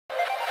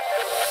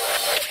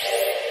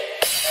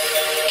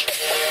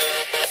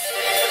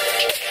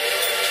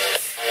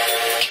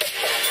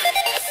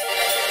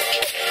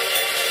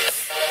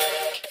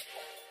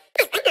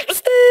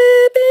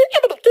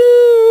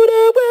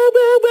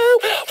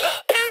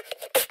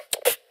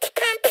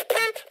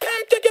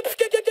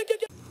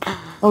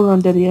Hold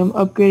on, Daddy. I'm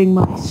upgrading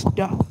my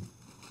stuff.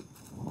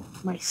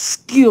 My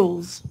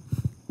skills.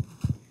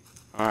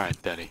 Alright,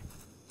 Daddy.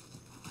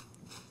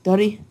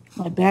 Daddy,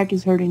 my back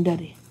is hurting,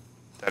 Daddy.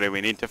 Daddy,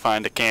 we need to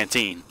find a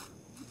canteen. Daddy.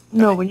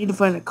 No, we need to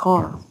find a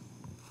car.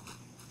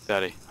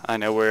 Daddy, I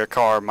know where a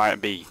car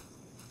might be.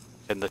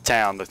 In the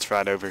town that's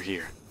right over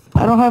here.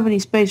 I don't have any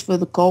space for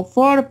the Colt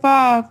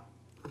 45.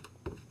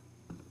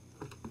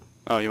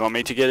 Oh, you want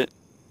me to get it?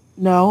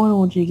 No, I don't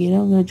want you to get it.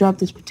 I'm going to drop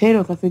this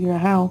potato if I figure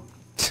out how.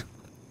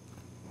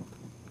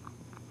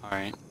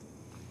 Alright.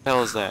 The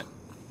hell is that?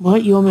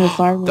 What? You want me to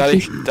fire?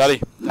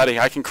 Daddy,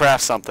 I can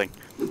craft something.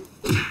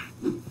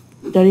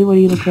 Daddy, what are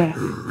you going to craft?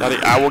 Daddy,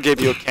 I will give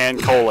you a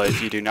canned cola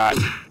if you do not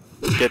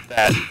get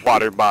that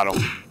water bottle.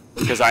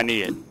 Because I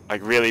need it.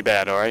 Like, really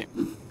bad, alright?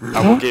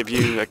 I will give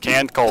you a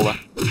canned cola.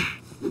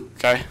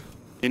 Okay?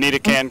 You need a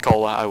canned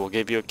cola, I will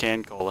give you a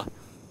canned cola.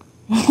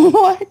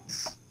 What?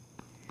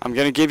 I'm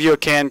gonna give you a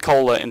canned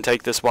cola and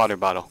take this water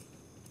bottle.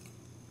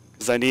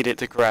 Because I need it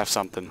to craft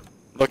something.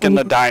 Look in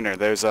the diner,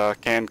 there's a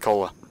canned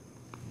cola.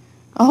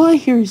 All I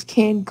hear is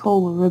canned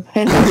cola,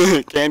 repent.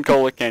 Canned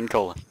cola, canned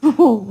cola.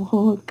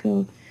 Oh,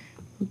 okay.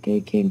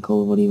 Okay, canned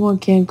cola. What do you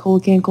want? Canned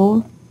cola, canned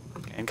cola?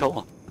 Canned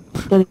cola.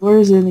 Daddy, where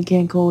is it in the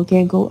canned cola?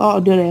 Canned cola. Oh,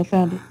 Daddy, I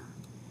found it.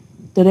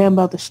 Daddy, I'm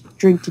about to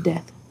drink to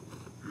death.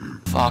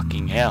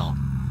 Fucking hell.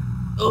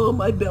 Oh,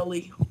 my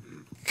belly.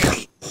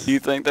 Do you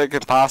think there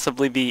could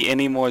possibly be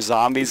any more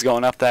zombies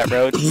going up that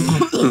road?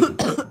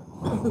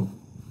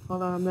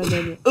 Hold on, I'm not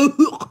done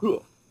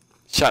yet.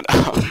 Shut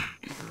up.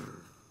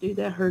 Dude,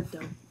 that hurt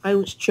though. I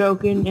was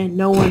choking and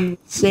no one was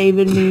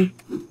saving me.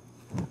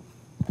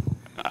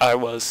 I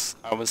was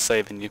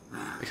saving you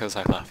because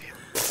I love you.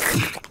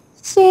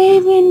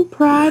 Saving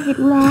Private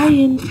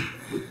Ryan.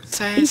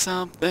 Say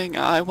something,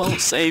 I won't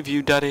save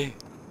you, Daddy.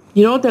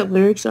 You know what that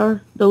lyrics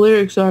are? The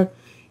lyrics are,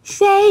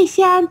 say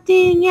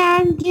something,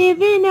 I'm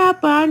giving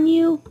up on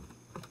you.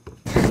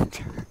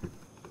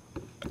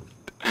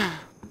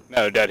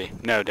 No, Daddy.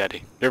 No,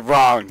 Daddy. You're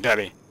wrong,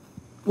 Daddy.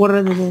 What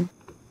are they then?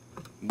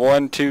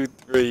 1, 2,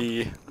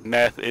 3.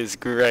 Meth is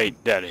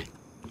great, Daddy.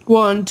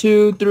 1,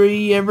 2,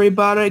 3.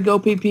 Everybody go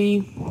pee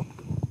pee.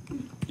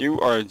 You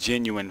are a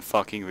genuine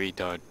fucking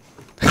retard.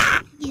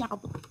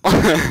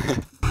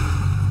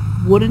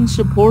 Wooden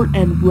support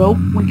and rope.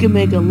 We can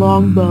make a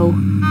long bow.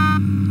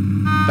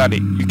 Daddy,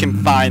 you can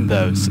find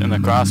those, and the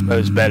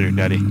crossbow's better,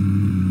 Daddy.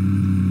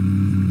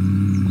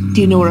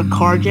 Do you know where a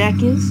car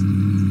jack is?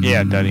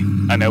 Yeah, Daddy.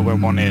 I know where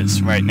one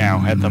is right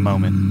now, at the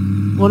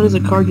moment. What does a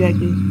car jack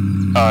do?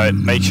 It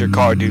makes your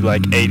car do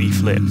like 80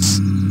 flips.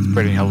 It's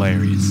pretty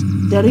hilarious.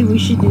 Daddy, we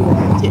should do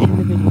that to end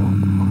the video.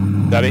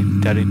 Daddy.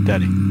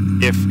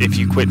 If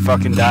you quit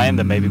fucking dying,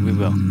 then maybe we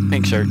will.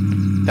 Pink shirt.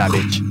 That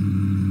bitch.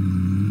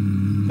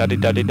 Daddy,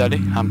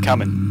 I'm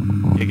coming.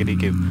 Giggity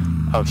goo.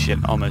 Oh shit,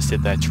 almost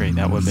hit that tree.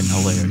 That would've been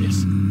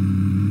hilarious.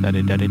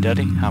 Daddy,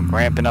 I'm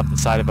ramping up the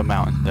side of a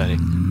mountain, Daddy.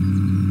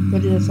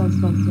 Daddy, that sounds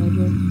fun. Can I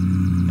join?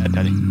 Yeah,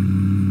 Daddy.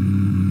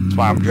 That's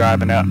why I'm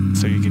driving up,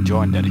 so you can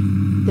join, Daddy.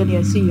 Daddy,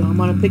 I see you. I'm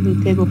on a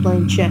picnic table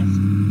playing chess.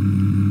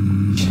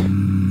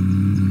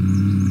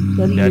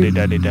 Daddy,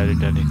 Daddy,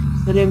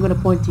 I'm gonna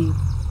point to you.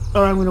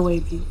 Or I'm gonna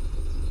wave to you.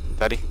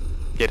 Daddy,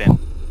 get in.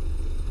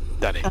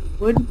 Daddy.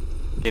 Wood?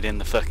 Get in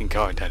the fucking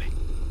car, Daddy.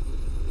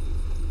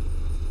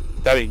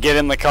 Daddy, get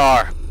in the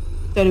car.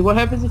 Daddy, what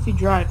happens if you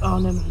drive? Oh,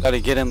 never mind.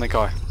 Daddy, get in the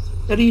car.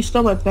 Daddy, you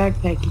stole my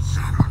backpack.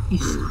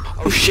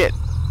 Oh shit.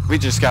 We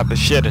just got the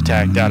shit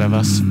attacked out of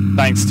us.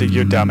 Thanks to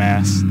your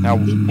dumbass. Now,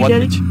 what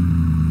did you...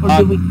 Or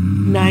did we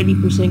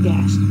 90%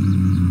 gas?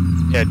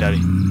 Yeah, Daddy.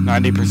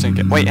 90%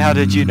 gas. Wait, how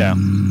did you know?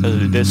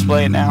 Does it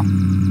display it now?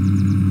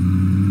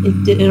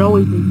 It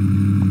always did.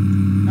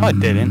 No, it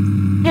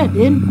didn't. Yeah, it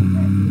did.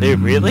 Did it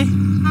really?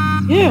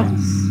 Yeah.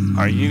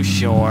 Are you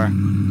sure?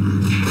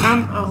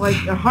 I'm like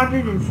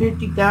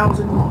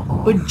 150,000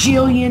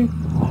 bajillion.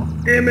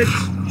 Damn it.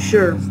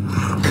 Sure.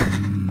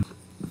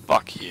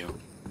 Fuck you.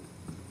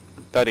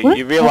 Daddy, What?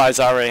 you realize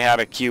I already had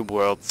a Cube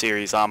World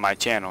series on my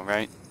channel,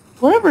 right?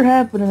 Whatever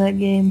happened to that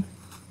game?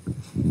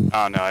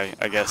 Oh no,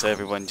 I guess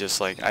everyone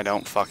just like, I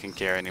don't fucking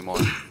care anymore.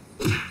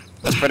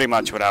 That's pretty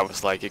much what I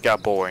was like. It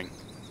got boring.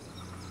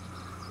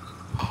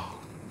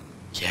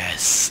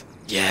 Yes.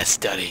 Yes,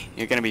 Daddy.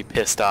 You're gonna be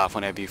pissed off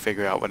whenever you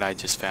figure out what I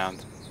just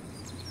found.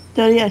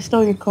 Daddy, I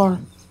stole your car.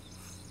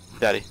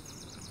 Daddy.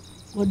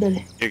 What,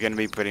 Daddy? You're gonna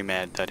be pretty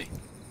mad, Daddy.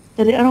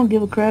 Daddy, I don't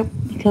give a crap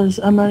because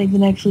I'm not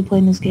even actually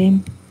playing this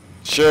game.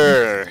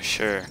 Sure.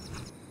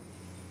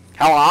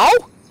 Hello?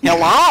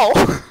 Hello?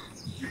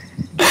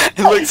 It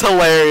looks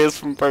hilarious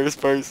from first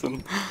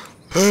person.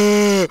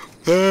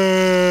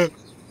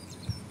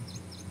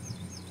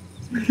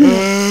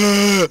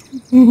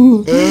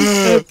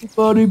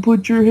 Everybody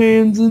put your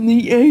hands in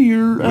the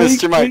air.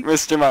 Mr. Mike.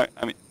 Mr.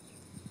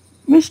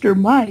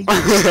 Mike.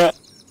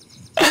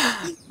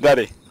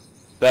 Daddy.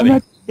 I'm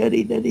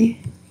Daddy. not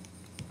Daddy.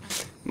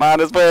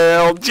 Might as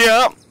well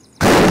jump.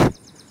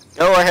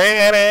 Go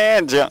ahead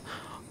and jump.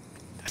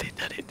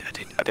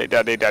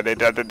 Daddy.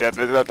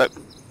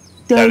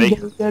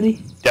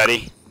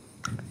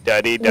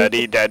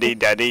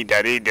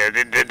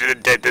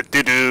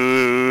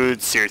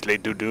 Seriously,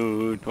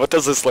 dude. What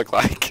does this look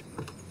like?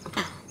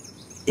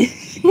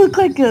 It look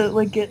like a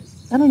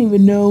I don't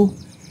even know.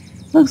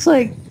 Looks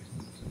like,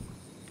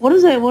 what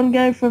is that one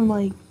guy from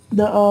like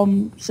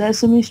the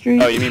Sesame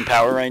Street? Oh, you mean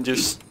Power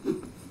Rangers?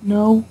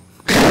 No.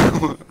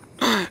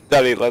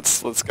 Daddy,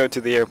 let's go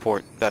to the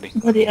airport. Daddy.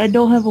 Daddy, I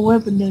don't have a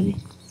weapon, Daddy.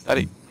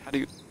 Daddy, how do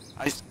you...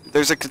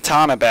 there's a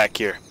katana back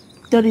here.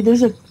 Daddy,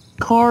 there's a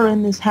car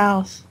in this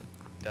house.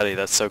 Daddy,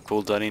 that's so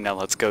cool, Daddy. Now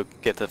let's go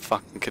get the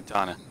fucking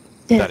katana.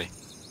 Daddy.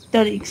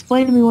 Daddy,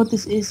 explain to me what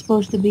this is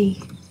supposed to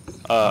be.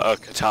 A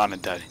katana,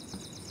 Daddy.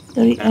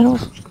 Daddy, I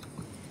don't...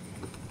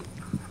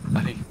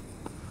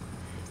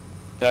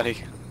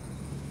 Daddy.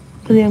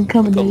 Daddy, I'm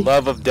coming, The Daddy.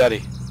 love of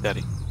Daddy.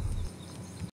 Daddy.